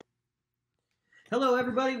Hello,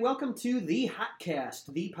 everybody. Welcome to the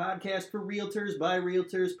Hotcast, the podcast for realtors by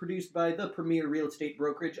realtors, produced by the premier real estate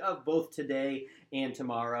brokerage of both today and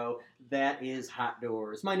tomorrow. That is Hot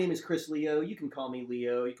Doors. My name is Chris Leo. You can call me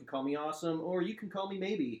Leo. You can call me Awesome, or you can call me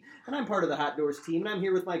Maybe. And I'm part of the Hot Doors team, and I'm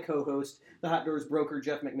here with my co-host, the Hot Doors broker,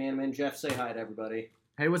 Jeff McManaman. Jeff, say hi to everybody.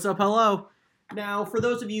 Hey, what's up? Hello. Now, for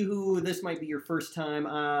those of you who this might be your first time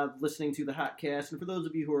listening to the Hotcast, and for those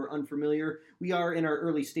of you who are unfamiliar, we are in our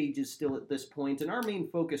early stages still at this point, and our main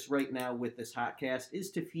focus right now with this Hotcast is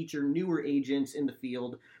to feature newer agents in the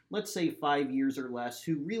field, let's say 5 years or less,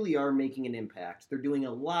 who really are making an impact. They're doing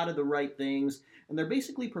a lot of the right things, and they're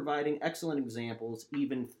basically providing excellent examples,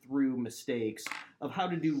 even through mistakes, of how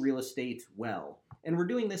to do real estate well. And we're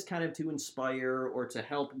doing this kind of to inspire or to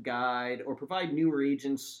help guide or provide newer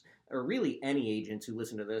agents, or really any agents who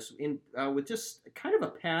listen to this, with just kind of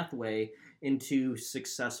a pathway into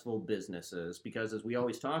successful businesses. Because as we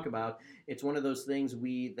always talk about, it's one of those things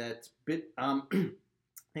I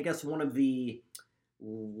guess one of the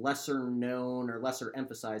lesser known or lesser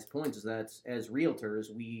emphasized points is that as realtors,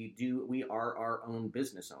 we are our own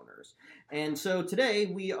business owners. And so today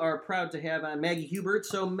we are proud to have Maggie Hubert.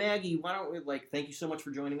 So Maggie, why don't we thank you so much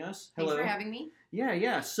for joining us. Hello. Thanks for having me.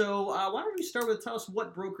 Yeah. So why don't you start with tell us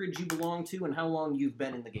what brokerage you belong to and how long you've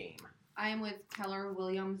been in the game. I am with Keller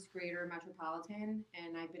Williams Greater Metropolitan,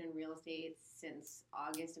 and I've been in real estate since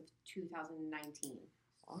August of 2019.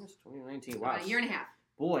 August 2019. Wow. About a year and a half.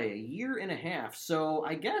 Boy, a year and a half. So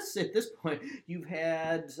I guess at this point you've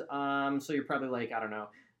had, so you're probably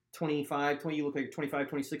 25, you look like 25,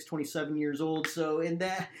 26, 27 years old. So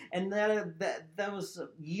that was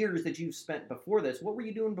years that you've spent before this. What were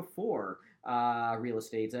you doing before real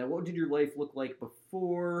estate? What did your life look like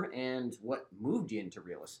before, and what moved you into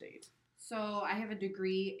real estate? So I have a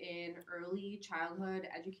degree in early childhood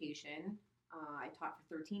education. I taught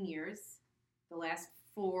for 13 years. The last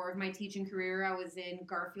 4 of my teaching career, I was in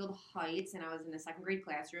Garfield Heights, and I was in a second grade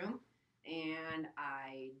classroom, and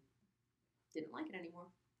I didn't like it anymore.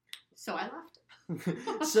 So I left.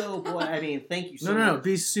 So, boy, I mean, thank you so much. No,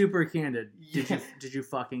 be super candid. Did you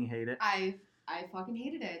fucking hate it? I fucking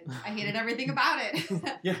hated it. I hated everything about it.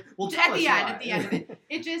 Yeah, well, at the end of it,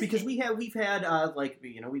 it just because we've had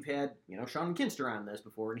Sean Kinster on this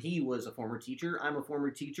before, and he was a former teacher. I'm a former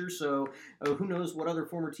teacher, so who knows what other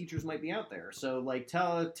former teachers might be out there. So,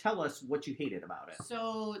 tell us what you hated about it.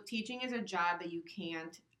 So, teaching is a job that you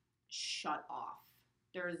can't shut off.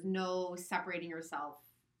 There's no separating yourself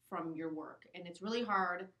from your work, and it's really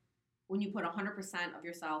hard when you put 100% of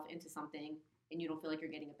yourself into something and you don't feel like you're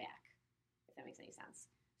getting it back. If that makes any sense.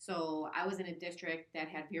 So I was in a district that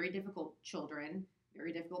had very difficult children,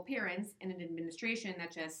 very difficult parents, and an administration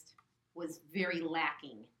that just was very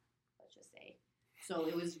lacking, let's just say.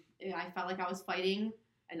 So I felt like I was fighting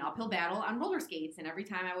an uphill battle on roller skates, and every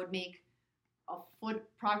time I would make a foot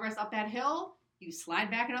progress up that hill, you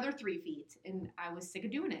slide back another 3 feet, and I was sick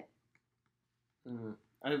of doing it.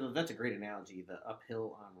 I don't know, that's a great analogy, the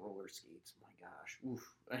uphill on roller skates. My gosh.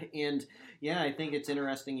 Oof. And yeah, I think it's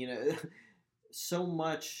interesting, so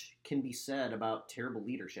much can be said about terrible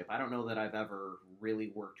leadership. I don't know that I've ever really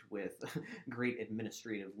worked with great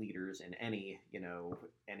administrative leaders in any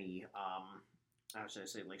how should I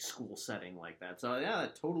say, school setting like that. So yeah,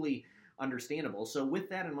 totally understandable. So with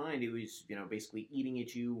that in mind, it was, basically eating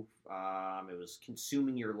at you. It was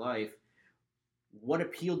consuming your life. What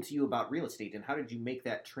appealed to you about real estate, and how did you make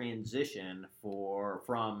that transition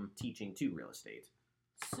from teaching to real estate?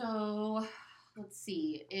 So let's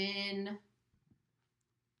see.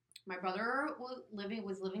 My brother was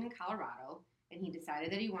living in Colorado, and he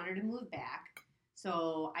decided that he wanted to move back.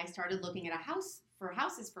 So I started looking at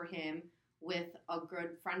houses for him with a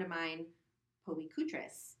good friend of mine, Poby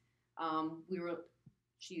Kutris.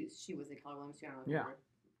 She was in Keller Williams too. I don't know if you ever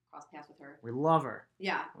crossed paths with her. We love her.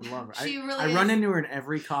 Yeah, we love her. I run into her in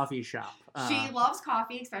every coffee shop. She loves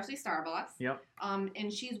coffee, especially Starbucks. Yep.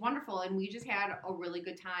 And she's wonderful, and we just had a really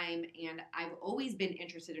good time. And I've always been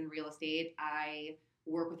interested in real estate. I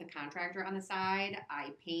work with a contractor on the side.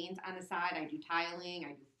 I paint on the side. I do tiling.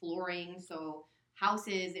 I do flooring. So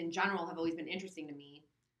houses in general have always been interesting to me.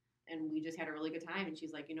 And we just had a really good time. And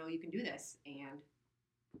she's like, you can do this. And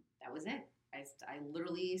that was it. I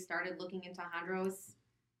literally started looking into hondros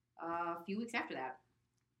a few weeks after that.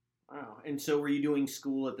 Wow. And so were you doing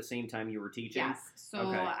school at the same time you were teaching? Yes. So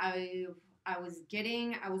okay. I was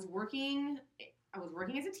working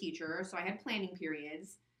as a teacher, so I had planning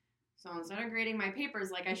periods. So instead of grading my papers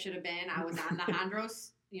like I should have been, I was on the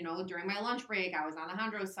Hondros, during my lunch break, I was on the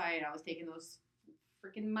Hondros site. I was taking those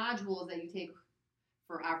freaking modules that you take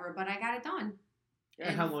forever, but I got it done.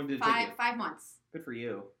 Yeah, how long did it take you? 5 months. Good for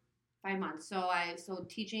you. 5 months. So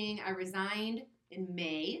teaching, I resigned in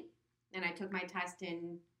May, and I took my test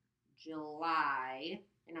in July,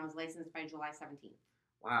 and I was licensed by July 17th.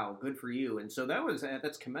 Wow, good for you. And so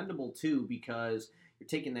that's commendable too, because you're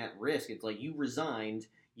taking that risk. It's like you resigned,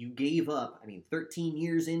 you gave up. I mean, 13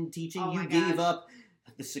 years in teaching, Oh you my gave gosh. up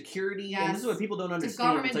the security, Yes. and this is what people don't It's a understand.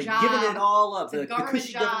 government It's like job. giving it all up. It's a The government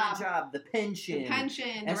cushy government job. job, the pension,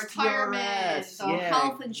 The retirement, the yeah,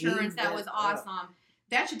 health insurance. That was up. awesome.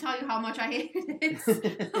 That should tell you how much I hated it.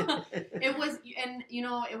 It was, and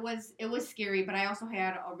it was scary, but I also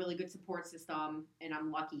had a really good support system, and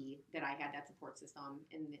I'm lucky that I had that support system,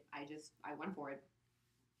 and I went for it.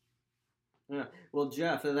 Yeah. Well,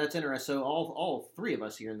 Jeff, that's interesting. So all three of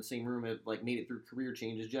us here in the same room have like made it through career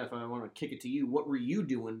changes. Jeff, I want to kick it to you. What were you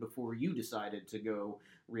doing before you decided to go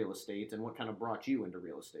real estate, and what kind of brought you into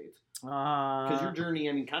real estate? Because your journey,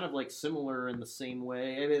 I mean, kind of like similar in the same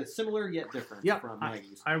way. I mean, similar yet different from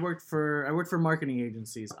Maggie's. I worked for marketing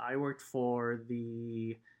agencies. I worked for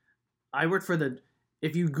the.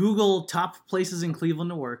 If you Google top places in Cleveland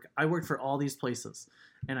to work, I worked for all these places,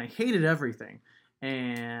 and I hated everything.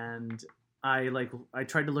 And I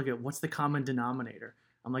tried to look at what's the common denominator.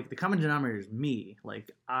 I'm like, the common denominator is me.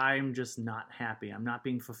 Like, I'm just not happy. I'm not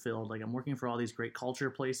being fulfilled. Like, I'm working for all these great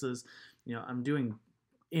culture places. I'm doing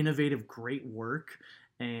innovative, great work,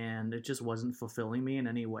 and it just wasn't fulfilling me in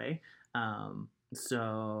any way.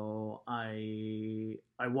 So I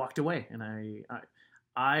walked away, and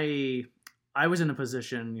I was in a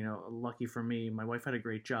position, lucky for me, my wife had a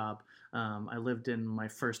great job. I lived in my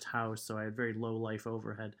first house, so I had very low life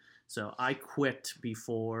overhead. So I quit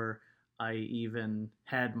before I even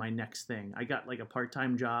had my next thing. I got like a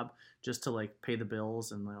part-time job just to like pay the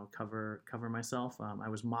bills and cover myself. I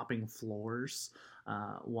was mopping floors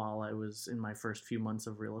while I was in my first few months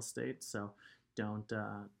of real estate. So don't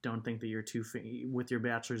think that you're with your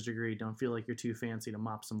bachelor's degree. Don't feel like you're too fancy to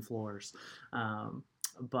mop some floors.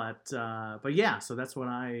 But yeah, so that's what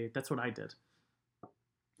I did.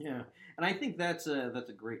 Yeah, and I think that's a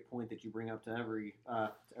great point that you bring up to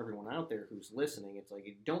everyone out there who's listening. It's like,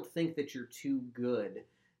 you don't think that you're too good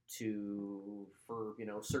for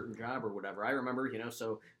a certain job or whatever. I remember,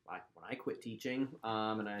 so when I quit teaching,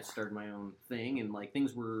 and I started my own thing, and like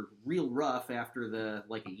things were real rough after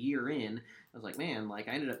a year in. I was like, man, like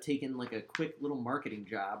I ended up taking like a quick little marketing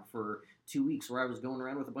job for 2 weeks where I was going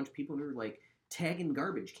around with a bunch of people who were like tagging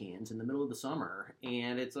garbage cans in the middle of the summer.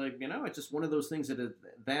 And it's like, it's just one of those things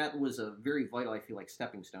that was a very vital, I feel like,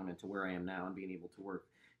 stepping stone into where I am now and being able to work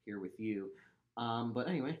here with you. But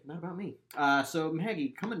anyway, not about me. So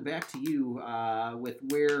Maggie, coming back to you with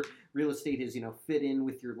where real estate has, fit in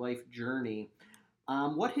with your life journey.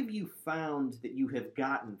 What have you found that you have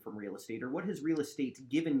gotten from real estate, or what has real estate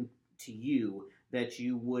given to you that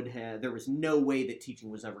you would have, there was no way that teaching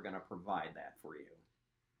was ever going to provide that for you?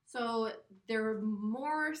 So they're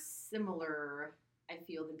more similar, I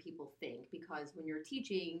feel, than people think, because when you're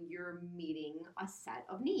teaching, you're meeting a set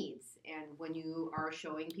of needs. And when you are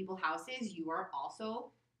showing people houses, you are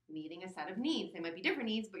also meeting a set of needs. They might be different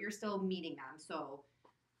needs, but you're still meeting them. So,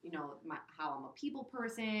 how I'm a people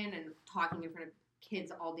person and talking in front of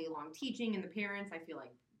kids all day long teaching, and the parents, I feel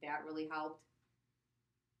like that really helped.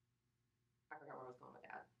 I forgot where I was going with that.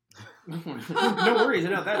 No worries.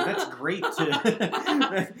 No, that's great.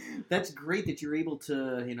 That's great that you're able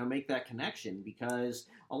to make that connection, because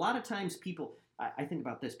a lot of times people, I think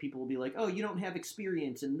about this, people will be like, oh, you don't have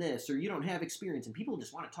experience in this, or you don't have experience, and people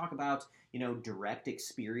just want to talk about direct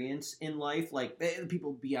experience in life. Like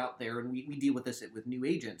people be out there, and we deal with this with new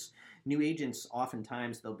agents. New agents,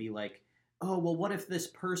 oftentimes they'll be like, oh, well, what if this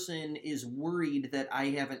person is worried that I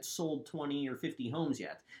haven't sold 20 or 50 homes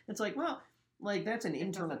yet? It's like, well, like, that's an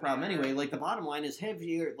internal problem anyway. Like, the bottom line is,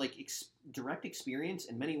 direct experience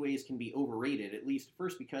in many ways can be overrated, at least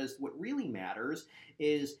first, because what really matters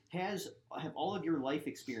is, have all of your life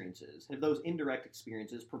experiences, have those indirect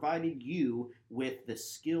experiences provided you with the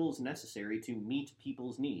skills necessary to meet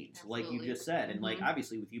people's needs, Absolutely. Like you just said. And, like,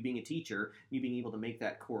 obviously, with you being a teacher, you being able to make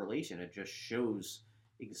that correlation, it just shows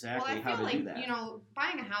exactly how to do that.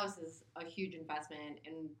 Buying a house is a huge investment,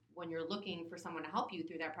 and when you're looking for someone to help you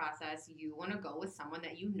through that process, you want to go with someone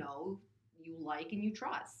that you like and you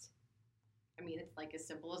trust. I mean, it's like as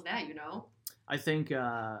simple as that, I think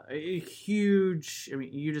a huge,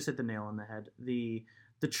 you just hit the nail on the head. The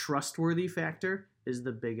trustworthy factor is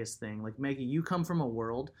the biggest thing. Like, Maggie, you come from a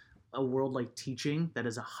world a world like teaching that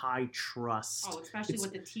is a high trust. Oh, especially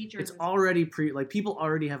with the teachers. It's already people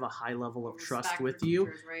already have a high level of trust with you,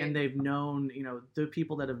 teachers, right? and they've known, the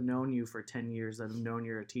people that have known you for 10 years, that have known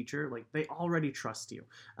you're a teacher, like they already trust you.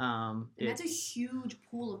 And that's a huge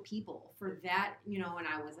pool of people for that, and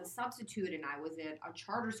I was a substitute and I was at a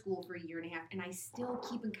charter school for a year and a half, and I still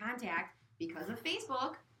keep in contact because of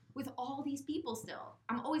Facebook with all these people still.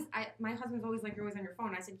 My husband's always like, you're always on your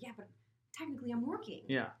phone. I said, yeah, but technically I'm working.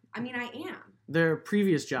 Yeah. I mean, I am. There are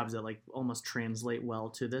previous jobs that like almost translate well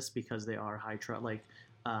to this because they are high trust, like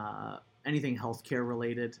anything healthcare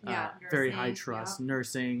related, very high trust,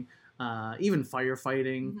 nursing, even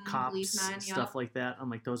firefighting, cops, policemen, stuff like that. I'm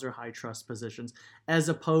like, those are high trust positions, as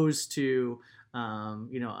opposed to,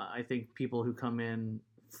 I think people who come in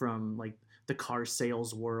from like the car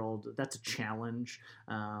sales world, that's a challenge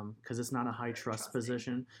because it's not a high trust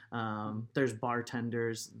position. There's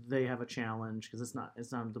bartenders, they have a challenge because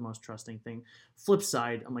it's not the most trusting thing. Flip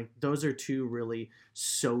side, I'm like, those are two really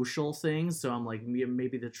social things, so I'm like,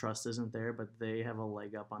 maybe the trust isn't there, but they have a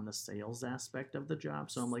leg up on the sales aspect of the job.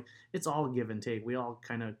 So I'm like, it's all give and take. We all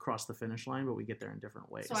kind of cross the finish line, but we get there in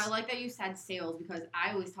different ways. So I like that you said sales, because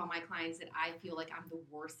I always tell my clients that I feel like I'm the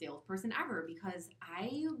worst salesperson ever, because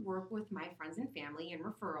I work with my friends and family and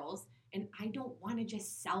referrals, and I don't want to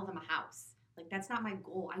just sell them a house. Like, that's not my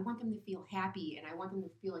goal. I want them to feel happy, and I want them to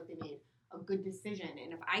feel like they made a good decision.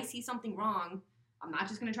 And if I see something wrong, I'm not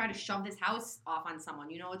just going to try to shove this house off on someone.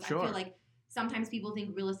 Sure. I feel like sometimes people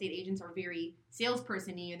think real estate agents are very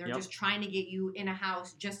salesperson-y, and they're just trying to get you in a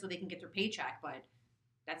house just so they can get their paycheck. But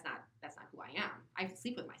that's not who I am. I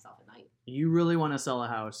sleep with myself at night. You really want to sell a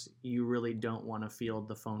house. You really don't want to field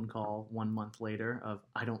the phone call 1 month later of,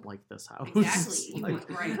 I don't like this house. Exactly.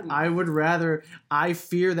 Right. I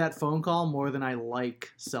fear that phone call more than I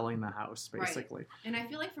like selling the house, basically. Right. And I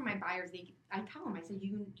feel like for my buyers, I tell them, I said,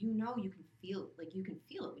 you can feel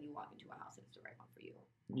it when you walk into a house that it's the right one for you.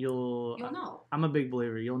 You'll know. I'm a big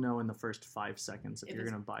believer. You'll know in the first 5 seconds if you're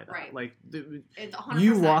going to buy that. Right. Like, it's 100%.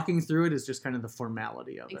 You walking through it is just kind of the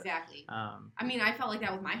formality of it. Exactly. I mean, I felt like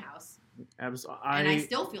that with my house. Absolutely. And I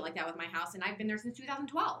still feel like that with my house, and I've been there since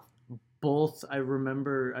 2012. Both, I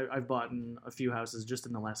remember, I've bought in a few houses just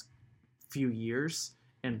in the last few years,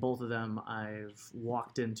 and both of them I've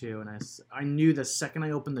walked into, and I knew the second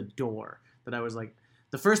I opened the door that I was like,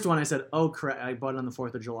 the first one I said, oh crap, I bought it on the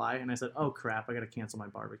 4th of July, and I said, oh crap, I got to cancel my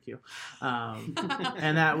barbecue.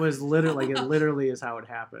 And that was literally is how it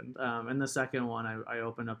happened. And the second one, I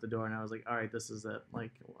opened up the door and I was like, all right, this is it.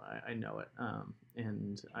 Like, I know it.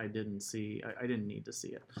 And I didn't need to see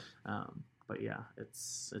it. But yeah,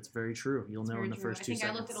 it's very true. You'll know in the first 2 seconds. I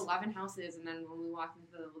think I looked at 11 houses, and then when we walked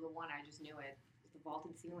into the one, I just knew it. The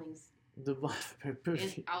vaulted ceilings. I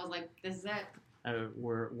was like, this is it.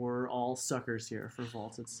 We're all suckers here for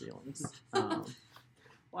vaulted ceilings. Well,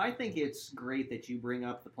 I think it's great that you bring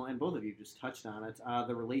up the point, and both of you just touched on it,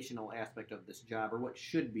 the relational aspect of this job, or what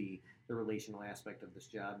should be the relational aspect of this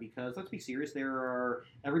job. Because let's be serious,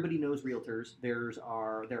 everybody knows realtors. There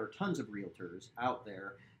are tons of realtors out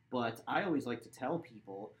there, but I always like to tell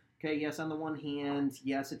people, okay, yes, on the one hand,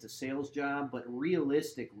 yes, it's a sales job, but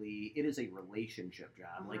realistically, it is a relationship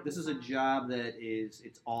job. Like, this is a job that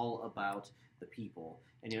it's all about the people.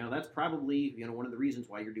 And, that's probably, one of the reasons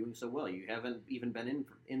why you're doing so well. You haven't even been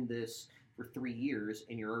in this for 3 years,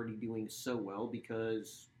 and you're already doing so well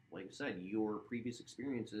because, like I said, your previous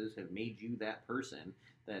experiences have made you that person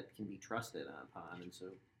that can be trusted upon. And so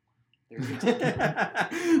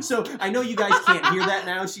so I know you guys can't hear that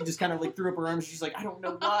now. She just kind of like threw up her arms. She's like, I don't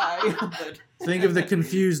know why. But think of the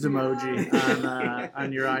confused emoji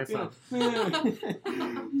on your iPhone.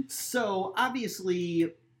 So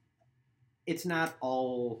obviously, it's not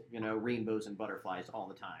all rainbows and butterflies all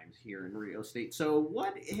the time here in real estate. So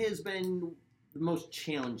what has been the most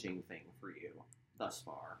challenging thing for you thus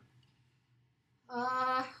far?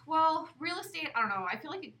 Well, real estate, I don't know. I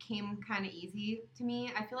feel like it came kind of easy to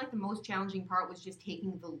me. I feel like the most challenging part was just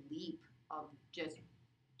taking the leap of just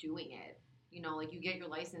doing it. Like, you get your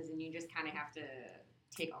license and you just kind of have to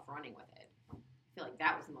take off running with it. I feel like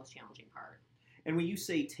that was the most challenging part. And when you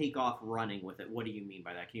say take off running with it, what do you mean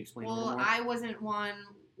by that? Can you explain a little more? Well, I wasn't one,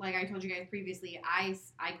 like I told you guys previously, I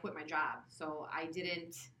quit my job. So I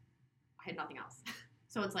had nothing else.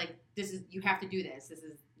 So it's like, you have to do this. This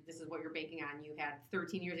is what you're banking on. You had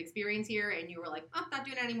 13 years experience here, and you were like, oh, not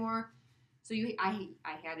doing it anymore. So I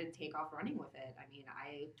had to take off running with it. I mean,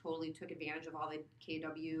 I totally took advantage of all the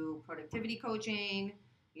KW productivity coaching.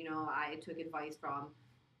 I took advice from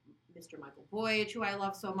Mr. Michael Boyd, who I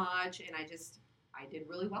love so much, and I did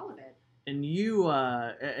really well with it. And you,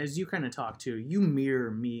 as you kind of talk too, you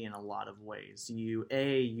mirror me in a lot of ways.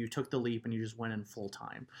 You took the leap and you just went in full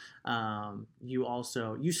time.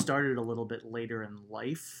 You started a little bit later in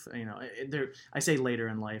life. I say later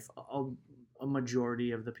in life. A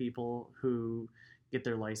majority of the people who get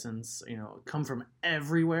their license, come from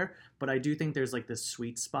everywhere. But I do think there's like this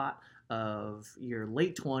sweet spot of your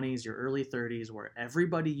late 20s, your early 30s, where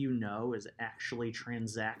everybody is actually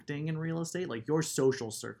transacting in real estate. Like your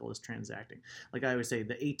social circle is transacting. Like I always say,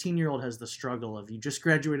 the 18-year-old has the struggle of you just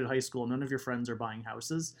graduated high school, none of your friends are buying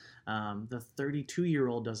houses. The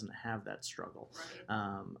 32-year-old doesn't have that struggle.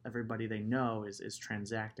 Right. Everybody they know is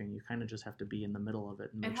transacting. You kind of just have to be in the middle of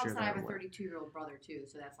it and make it sure helps that that I have a works. 32-year-old brother too,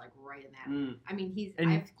 so that's like right in that. Mm. I mean, And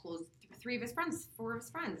I've closed 4 of his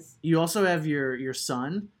friends. You also have your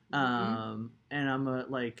son. Mm-hmm.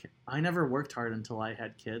 And I never worked hard until I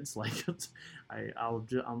had kids. Like I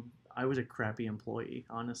was a crappy employee,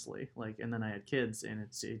 honestly. Like, and then I had kids, and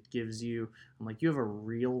it gives you. I'm like, you have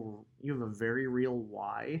a very real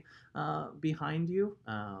why behind you.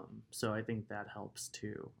 So I think that helps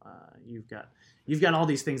too. You've got all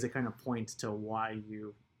these things that kind of point to why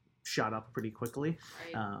you shot up pretty quickly,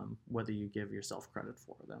 Right. whether you give yourself credit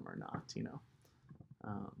for them or not.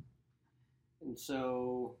 And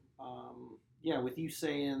so, with you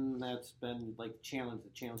saying that's been like the challenge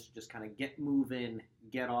to just kind of get moving,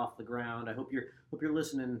 get off the ground. I hope you're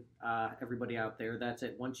listening, everybody out there. That's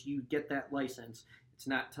it. Once you get that license, it's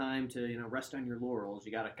not time to rest on your laurels.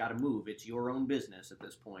 You gotta move. It's your own business at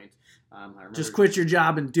this point. I remember Just quit your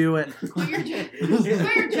job and do it. Quit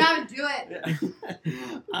your job and do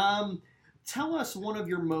it. Tell us one of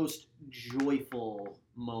your most joyful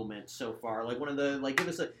moments so far. Like give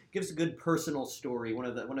us a good personal story. One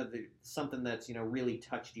of the something that's really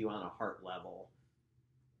touched you on a heart level.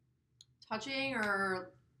 Touching,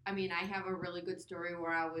 I have a really good story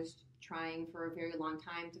where I was trying for a very long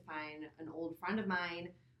time to find an old friend of mine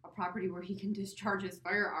a property where he can discharge his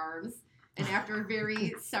firearms. And after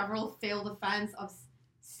several failed attempts of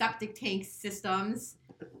septic tank systems,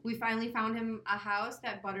 we finally found him a house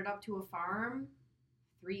that butted up to a farm,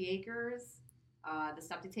 3 acres. The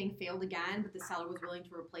septic tank failed again, but the seller was willing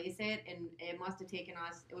to replace it, and it must have taken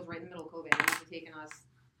us, it was right in the middle of COVID, it must have taken us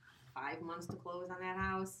 5 months to close on that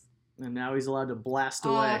house. And now he's allowed to blast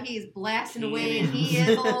away. Oh, he's blasting away, and he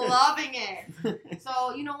is loving it.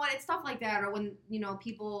 So, you know what, it's stuff like that, or when,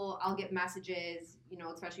 people, I'll get messages,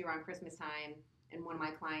 especially around Christmas time, and one of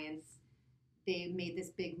my clients, they made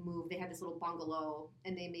this big move. They had this little bungalow,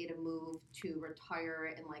 and they made a move to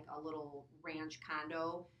retire in like a little ranch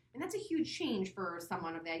condo. And that's a huge change for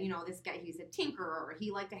someone of that. This guy, he's a tinkerer.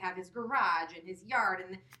 He liked to have his garage and his yard.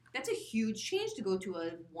 And that's a huge change to go to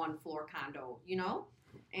a 1-floor condo,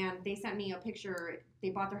 And they sent me a picture. They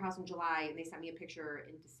bought their house in July, and they sent me a picture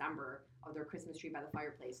in December of their Christmas tree by the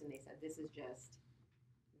fireplace. And they said, this is just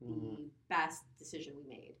the best decision we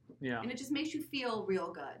made. Yeah. And it just makes you feel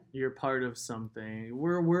real good. You're part of something.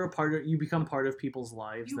 We're a part of, you become part of people's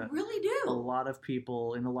lives. You that really do. A lot of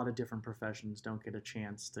people in a lot of different professions don't get a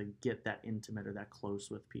chance to get that intimate or that close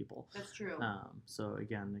with people. That's true. So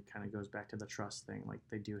again, it kind of goes back to the trust thing. Like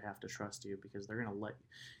they do have to trust you because you're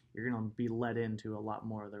going to be let into a lot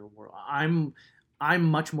more of their world. I'm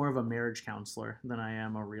much more of a marriage counselor than I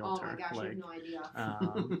am a realtor. Oh my gosh, you have no idea.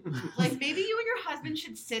 Like maybe you and your husband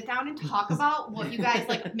should sit down and talk about what you guys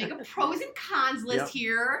like. Make a pros and cons list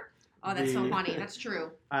here. Oh, that's so funny. That's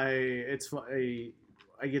true. I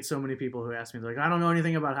get so many people who ask me, like, I don't know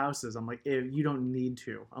anything about houses. I'm like, you don't need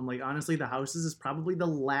to. I'm like, honestly, the houses is probably the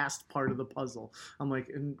last part of the puzzle. I'm like,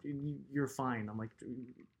 and you're fine. I'm like,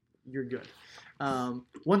 you're good.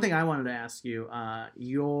 One thing I wanted to ask you,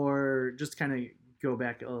 you're just kind of go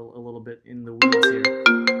back a little bit in the weeds here.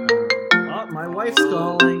 Oh, my wife's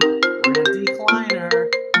calling. We're in a decliner.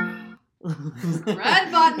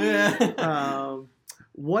 Red button.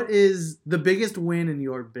 What is the biggest win in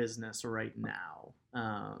your business right now?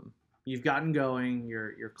 You've gotten going.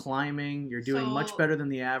 You're climbing. You're doing much better than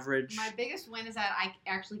the average. My biggest win is that I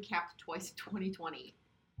actually capped twice in 2020.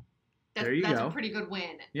 That's a pretty good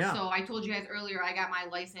win. Yeah. So I told you guys earlier I got my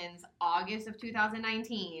license August of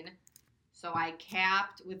 2019. So I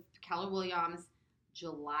capped with Keller Williams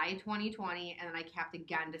July 2020, and then I capped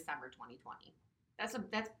again December 2020. That's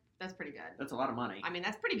pretty good. That's a lot of money.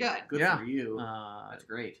 That's pretty good. Good for you. That's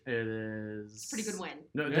great. It is. It's a pretty good win.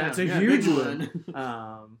 No, that's a huge win.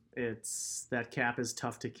 That cap is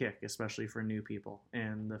tough to kick, especially for new people,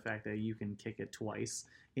 and the fact that you can kick it twice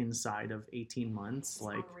inside of 18 months, it's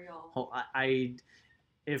like unreal.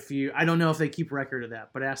 I don't know if they keep record of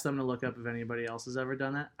that, but ask them to look up if anybody else has ever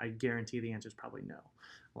done that. I guarantee the answer is probably no.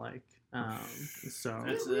 Like So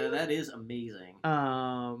that is amazing.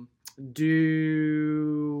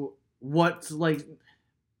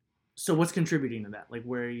 So what's contributing to that? Like,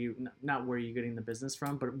 where are you, not where are you getting the business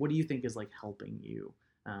from, but what do you think is like helping you?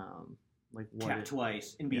 Like what? Tap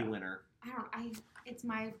twice and be a winner.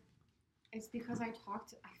 It's because I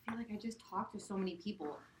feel like I just talked to so many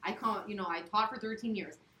people. I taught for 13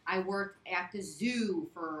 years. I worked at the zoo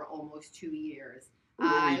for almost 2 years.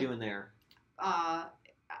 What were you doing there?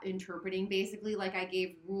 Interpreting, basically. Like, I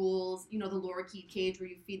gave rules, the lorikeet cage where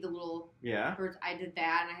you feed the little birds. I did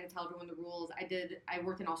that, and I had to tell everyone the rules. I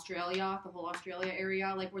worked in Australia, the whole Australia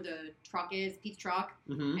area, like where the truck is, Pete's truck,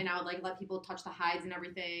 and I would like let people touch the hides and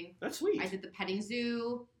everything. That's sweet. I did the petting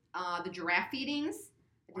zoo, the giraffe feedings.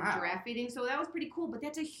 Giraffe feeding, so that was pretty cool. But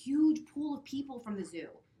that's a huge pool of people from the zoo.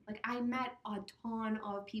 Like, I met a ton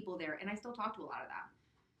of people there, and I still talk to a lot of them.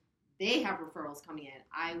 They have referrals coming in.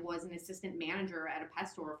 I was an assistant manager at a pet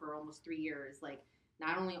store for almost 3 years. Like,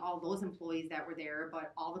 not only all those employees that were there,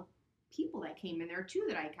 but all the people that came in there too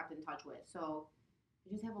that I kept in touch with. So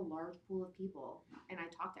I just have a large pool of people, and I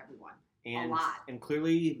talk to everyone. A lot. And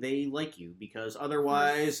clearly they like you, because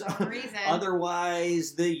otherwise, for some reason,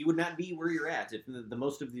 you would not be where you're at. If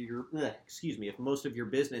most of your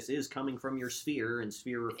business is coming from your sphere and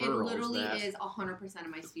sphere referrals. It literally is 100%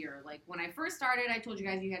 of my sphere. Like, when I first started, I told you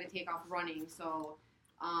guys you had to take off running. So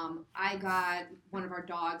I got one of our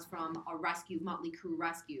dogs from a Motley Crew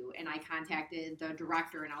rescue, and I contacted the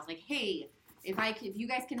director, and I was like, hey, if you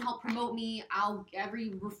guys can help promote me,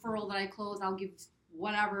 every referral that I close, I'll give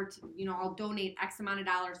whatever, I'll donate X amount of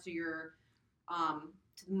dollars to your,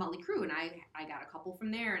 to the Motley Crew. And I got a couple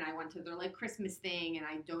from there, and I went to their like Christmas thing, and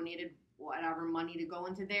I donated whatever money to go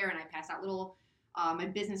into there, and I passed out little, my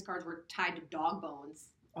business cards were tied to dog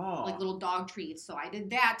bones, like little dog treats. So I did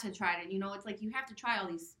that to try to, it's like you have to try all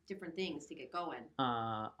these different things to get going.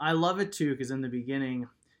 I love it too, because in the beginning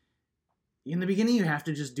you have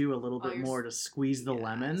to just do a little bit more to squeeze the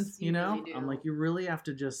lemon, Really do. I'm like, you really have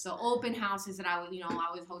to just... The open houses that I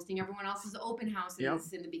was hosting everyone else's open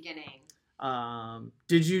houses in the beginning. So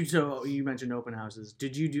you mentioned open houses.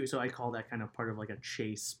 So I call that kind of part of like a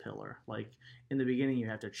chase pillar. Like, in the beginning you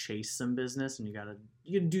have to chase some business, and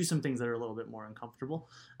you do some things that are a little bit more uncomfortable.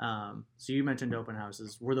 So you mentioned open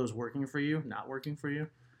houses. Were those working for you, not working for you?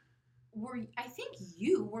 I think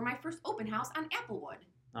you were my first open house on Applewood.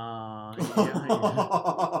 We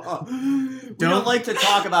don't like to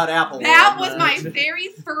talk about Applewood. That was my very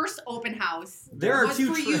first open house. There are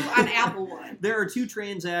two for you on Applewood. There are two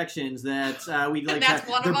transactions that we'd like to.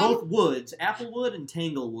 They're both woods, Applewood and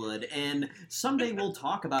Tanglewood, and someday we'll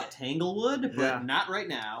talk about Tanglewood, but not right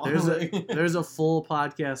now. There's a full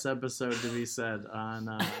podcast episode to be said on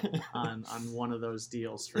one of those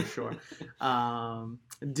deals for sure. So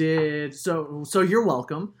you're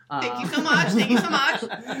welcome. Thank you so much. Thank you so much.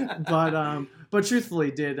 But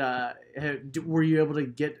truthfully, were you able to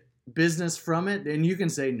get business from it? And you can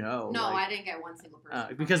say no. No, I didn't get one single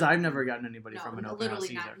person. Because I've never gotten anybody from an open house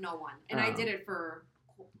either. Literally no one. And I did it for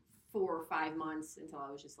 4 or 5 months until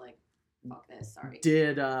I was just like, fuck this, sorry.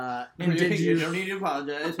 You don't need to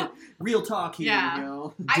apologize. Real talk here,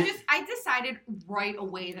 I decided right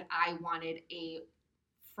away that I wanted a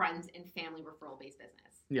friends and family referral based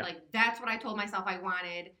business. Yeah. Like, that's what I told myself I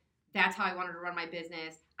wanted. That's how I wanted to run my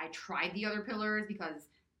business. I tried the other pillars because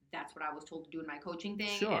that's what I was told to do in my coaching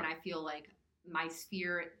thing. Sure. And I feel like my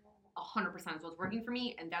sphere 100% is what's working for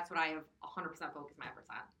me, and that's what I have 100% focused my efforts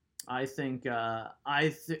on. I think I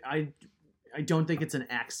don't think it's an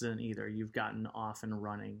accident either. You've gotten off and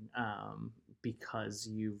running because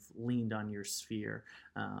you've leaned on your sphere,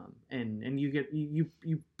 and you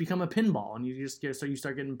become a pinball, and you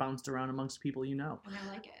start getting bounced around amongst people you know. And I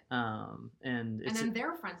like it. And then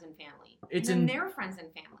their friends and family. Their friends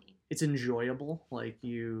and family. It's enjoyable. Like,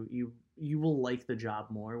 you will like the job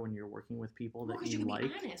more when you're working with people that you like.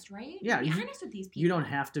 Because you can be honest, right? Yeah, be honest with these people. You don't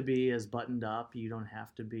have to be as buttoned up. You don't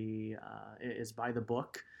have to be as by the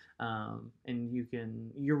book. And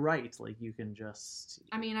you're right. Like, you can just.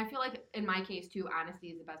 I mean, I feel like in my case too, honesty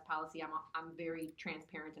is the best policy. I'm very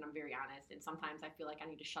transparent and I'm very honest. And sometimes I feel like I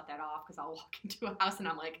need to shut that off, because I'll walk into a house and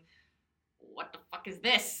I'm like, what the fuck is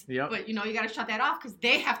this? Yep. But you got to shut that off, because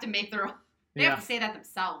they have to make their own. They have to say that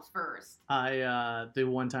themselves first. The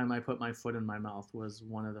one time I put my foot in my mouth was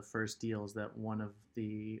one of the first deals that one of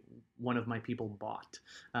my people bought,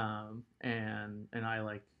 and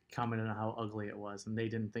I commented on how ugly it was, and they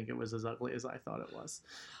didn't think it was as ugly as I thought it was.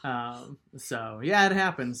 So yeah, it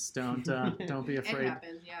happens. Don't be afraid. It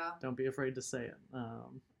happens, yeah. Don't be afraid to say it.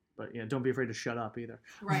 But don't be afraid to shut up either.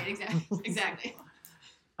 Right, exactly.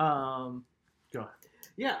 Go ahead.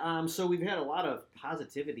 Yeah, so we've had a lot of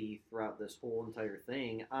positivity throughout this whole entire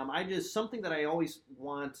thing. Something that I always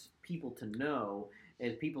want people to know,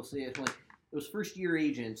 as people say, is like those first year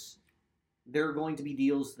agents, there are going to be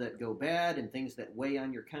deals that go bad and things that weigh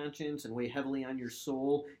on your conscience and weigh heavily on your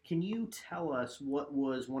soul. Can you tell us what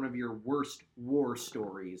was one of your worst war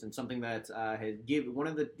stories and something that had given one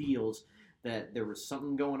of the deals that there was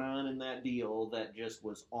something going on in that deal that just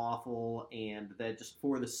was awful and that just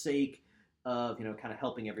for the sake of, kind of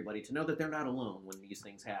helping everybody to know that they're not alone when these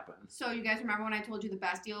things happen. So you guys remember when I told you the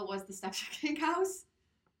best deal was the septic house?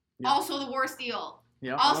 Yep. Also the worst deal.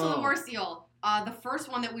 Yep. Also the worst deal. The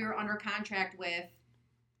first one that we were under contract with,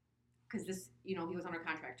 because this, he was under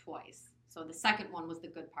contract twice. So the second one was the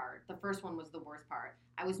good part. The first one was the worst part.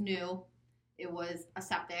 I was new. It was a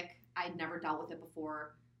septic. I'd never dealt with it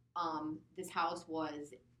before. This house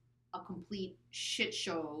was a complete shit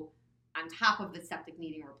show on top of the septic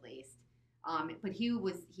needing replaced. But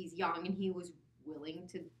he's young and he was willing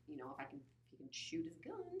to, if he can shoot his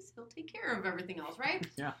guns, he'll take care of everything else, right?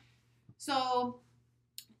 Yeah. So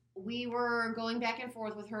we were going back and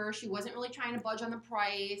forth with her. She wasn't really trying to budge on the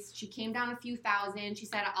price. She came down a few thousand. She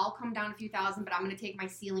said, I'll come down a few thousand, but I'm going to take my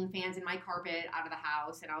ceiling fans and my carpet out of the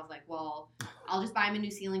house. And I was like, well, I'll just buy him a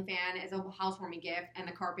new ceiling fan as a housewarming gift. And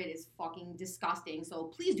the carpet is fucking disgusting. So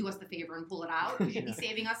please do us the favor and pull it out. Because you'd be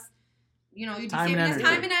saving us, you'd be saving us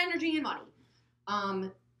time and energy and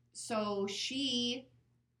money. So she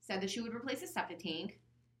said that she would replace the septic tank.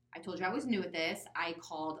 I told you I was new at this. I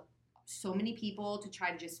called so many people to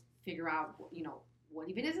try to just figure out, what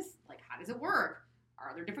even is this? Like, how does it work?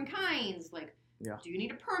 Are there different kinds? Like, do you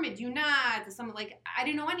need a permit? Do you not? I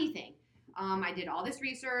didn't know anything. I did all this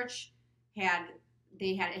research. It had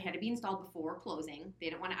to be installed before closing. They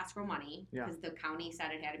didn't want to escrow money because the county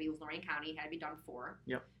said it was Lorraine County. It had to be done before.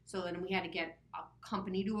 Yep. So then we had to get a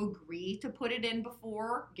company to agree to put it in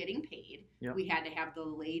before getting paid. Yep. We had to have the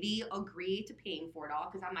lady agree to paying for it all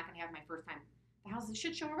because I'm not going to have my first time. The house is a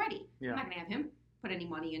shit show already. Yeah. I'm not going to have him put any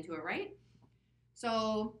money into it, right?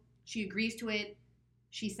 So she agrees to it.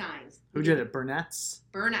 She signs. Who did it? Burnett's?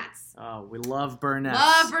 Burnett's. Oh, we love Burnett's.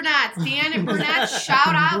 Love Burnett's. Dan at Burnett's.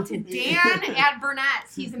 Shout out to Dan at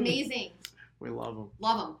Burnett's. He's amazing. We love him.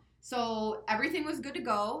 Love him. So everything was good to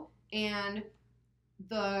go, and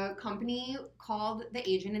the company called the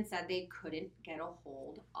agent and said they couldn't get a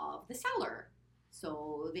hold of the seller.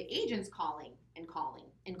 So the agent's calling and calling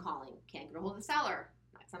and calling. Can't get a hold of the seller.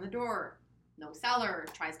 Knocks on the door. No seller.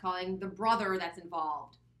 Tries calling the brother that's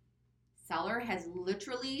involved. Seller has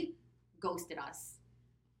literally ghosted us.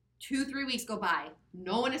 2-3 weeks go by.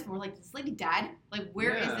 No one is. We're like, is this lady dead? Like,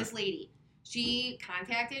 where is this lady? She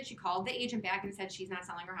called the agent back and said she's not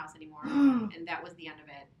selling her house anymore. And that was the end of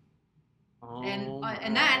it. Oh.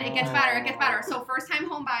 And then it gets better. So first time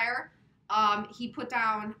home buyer. He put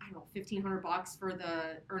down, $1,500 for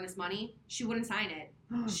the earnest money. She wouldn't sign it.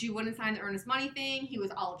 She wouldn't sign the earnest money thing. He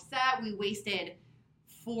was all upset. We wasted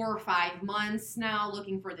 4 or 5 months now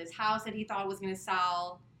looking for this house that he thought was going to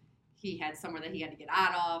sell. He had somewhere that he had to get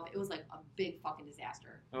out of. It was like a big fucking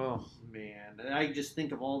disaster. Oh, man. And I just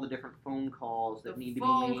think of all the different phone calls that need to be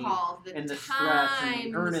made. Phone calls, and the stress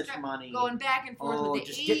and the earnest money. Going back and forth with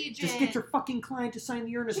the agent. Just get your fucking client to sign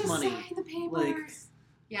the earnest money. Just sign the papers.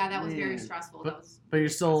 Yeah, that was very stressful. But you're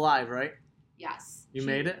still alive, right? Yes. You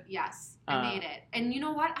made it? Yes, I made it. And you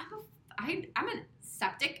know what? I'm a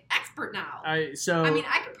septic expert now. I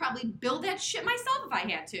could probably build that shit myself if I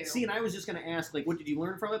had to. See, and I was just going to ask, like, what did you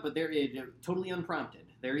learn from it? But totally unprompted.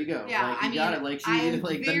 There you go. Yeah, like, you got it. Like,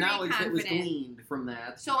 the knowledge that was gleaned from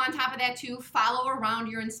that. So on top of that, too, follow around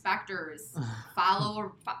your inspectors.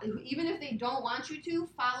 Even if they don't want you to,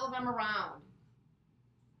 follow them around.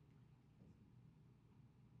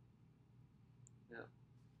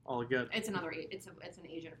 All good. It's an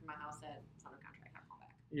agent from my house that's on a contract. I'll call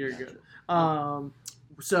back. You're good.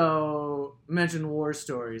 So mention war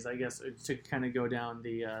stories. I guess to kind of go down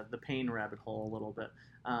the pain rabbit hole a little bit.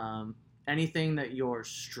 Anything that you're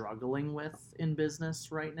struggling with in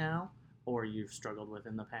business right now, or you've struggled with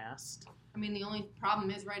in the past? I mean, the only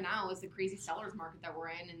problem is right now is the crazy seller's market that we're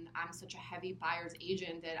in, and I'm such a heavy buyer's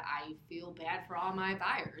agent that I feel bad for all my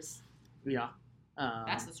buyers. Yeah.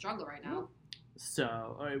 That's the struggle right now.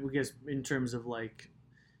 So, I guess in terms of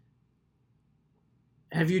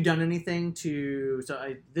have you done anything to?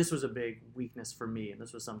 This was a big weakness for me, and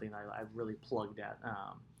this was something I really plugged at.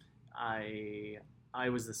 I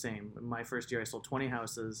was the same. My first year, I sold 20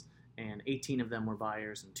 houses, and 18 of them were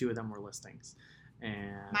buyers, and 2 of them were listings.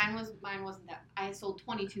 And mine wasn't that. I sold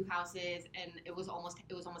 22 houses, and it was almost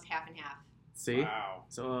half and half. See, wow.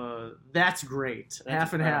 So that's great. That's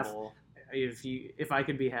half incredible. and half. if I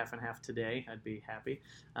could be half and half today, I'd be happy.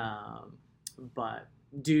 But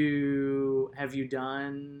have you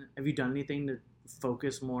done anything to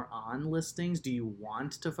focus more on listings? Do you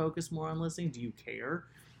want to focus more on listings? Do you care?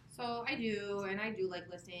 So I do, and I do like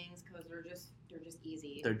listings because they're just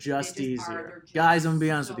easy. They're just easier. Guys, I'm gonna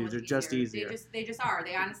be honest with you, they're just easier. They just are.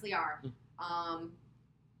 They honestly are.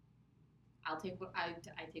 I'll take I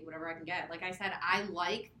take whatever I can get. Like I said, I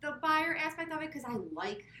like the buyer aspect of it because I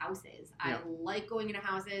like houses. Yeah. I like going into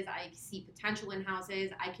houses. I see potential in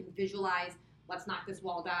houses. I can visualize. Let's knock this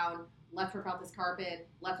wall down. Let's rip out this carpet.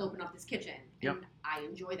 Let's open up this kitchen. And I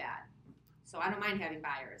enjoy that. So I don't mind having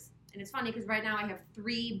buyers. And it's funny because right now I have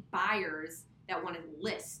 3 buyers that want to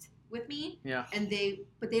list with me. Yeah.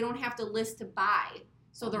 But they don't have to list to buy.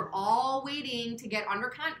 So they're all waiting to get under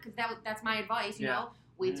contract because that's my advice. You know,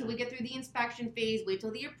 wait till we get through the inspection phase. Wait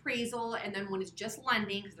till the appraisal, and then when it's just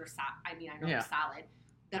lending, because they're I know they're solid,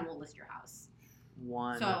 then we'll list your house.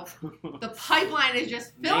 So the pipeline is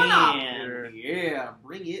just filling up. Yeah,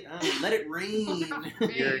 bring it on. Let it rain.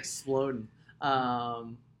 You're exploding.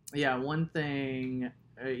 One thing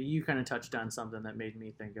you kind of touched on something that made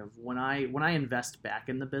me think of when I invest back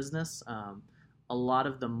in the business. A lot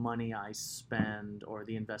of the money I spend or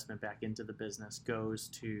the investment back into the business goes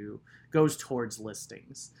towards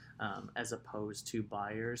listings as opposed to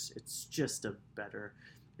buyers. It's just a better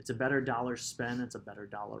dollar spent. It's a better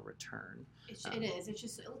dollar return. It is. It's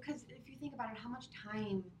just because if you think about it, how much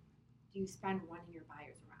time do you spend running your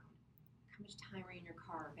buyers around? How much time are you in your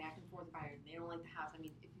car back and forth with buyers? They don't like the house. I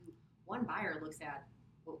mean, if one buyer looks at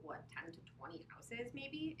what 10 to 20 houses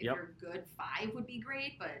maybe. If you're good, 5 would be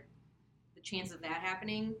great, but the chance of that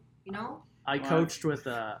happening, you know. I coached with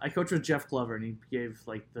Jeff Glover, and he gave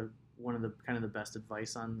like one of the kind of the best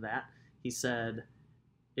advice on that. He said,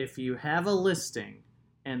 if you have a listing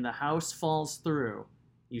and the house falls through,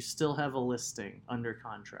 you still have a listing under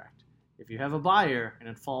contract. If you have a buyer and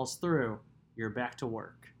it falls through, you're back to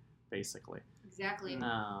work, basically. Exactly.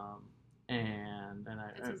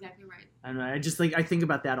 That's exactly right. And I just I think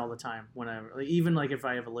about that all the time even if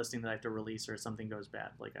I have a listing that I have to release or something goes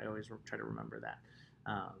bad. Like I always try to remember that.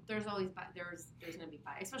 There's going to be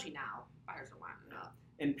buyers, especially now. Buyers are lining up.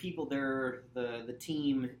 And people, the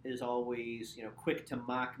team is always quick to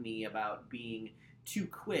mock me about being too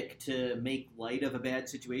quick to make light of a bad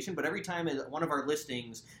situation, but every time at one of our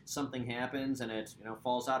listings something happens and it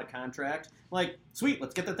falls out of contract, like sweet,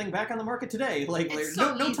 let's get the thing back on the market today. Like there's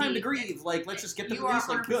no time to grieve. Let's just get the release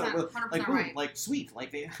like good. Like boom, right. Like sweet,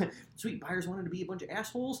 sweet buyers wanted to be a bunch of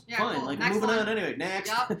assholes. Yeah, Fine, cool. like next moving one. on anyway.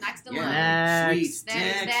 Next. Yep, next in line. Next. Sweet. That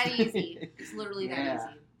is that easy. It's literally that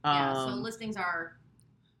easy. Yeah. So listings are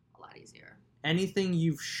a lot easier. Anything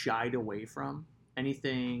you've shied away from?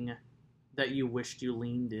 Anything that you wished you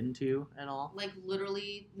leaned into at all? Like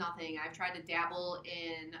literally nothing. I've tried to dabble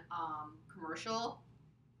in commercial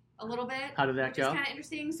a little bit. How did that which go? It's kind of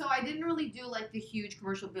interesting. So I didn't really do like the huge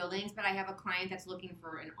commercial buildings, but I have a client that's looking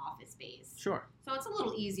for an office space. Sure. So it's a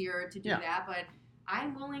little easier to do that, but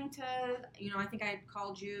I'm willing to, I think I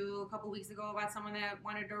called you a couple weeks ago about someone that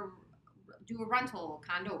wanted to do a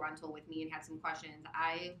condo rental with me and had some questions.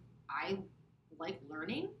 I like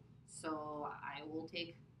learning, so I will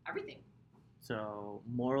take everything. So,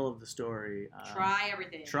 moral of the story. Try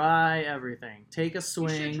everything. Try everything. Take a swing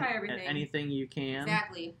you should try everything. at anything you can.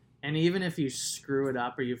 Exactly. And even if you screw it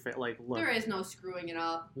up or you look. There is no screwing it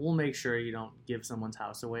up. We'll make sure you don't give someone's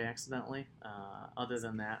house away accidentally. Other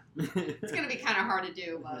than that. It's going to be kind of hard to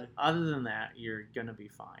do, but. Other than that, you're going to be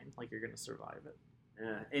fine. Like, you're going to survive it.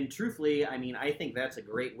 And truthfully, I think that's a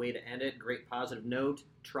great way to end it. Great positive note.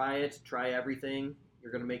 Try it. Try everything.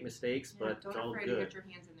 You're going to make mistakes, but it's all don't afraid good. to get your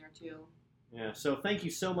hands in there, too. Yeah, so thank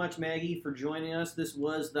you so much, Maggie, for joining us. This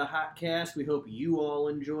was the Hotcast. We hope you all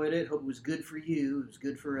enjoyed it. Hope it was good for you. It was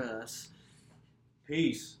good for us.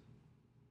 Peace.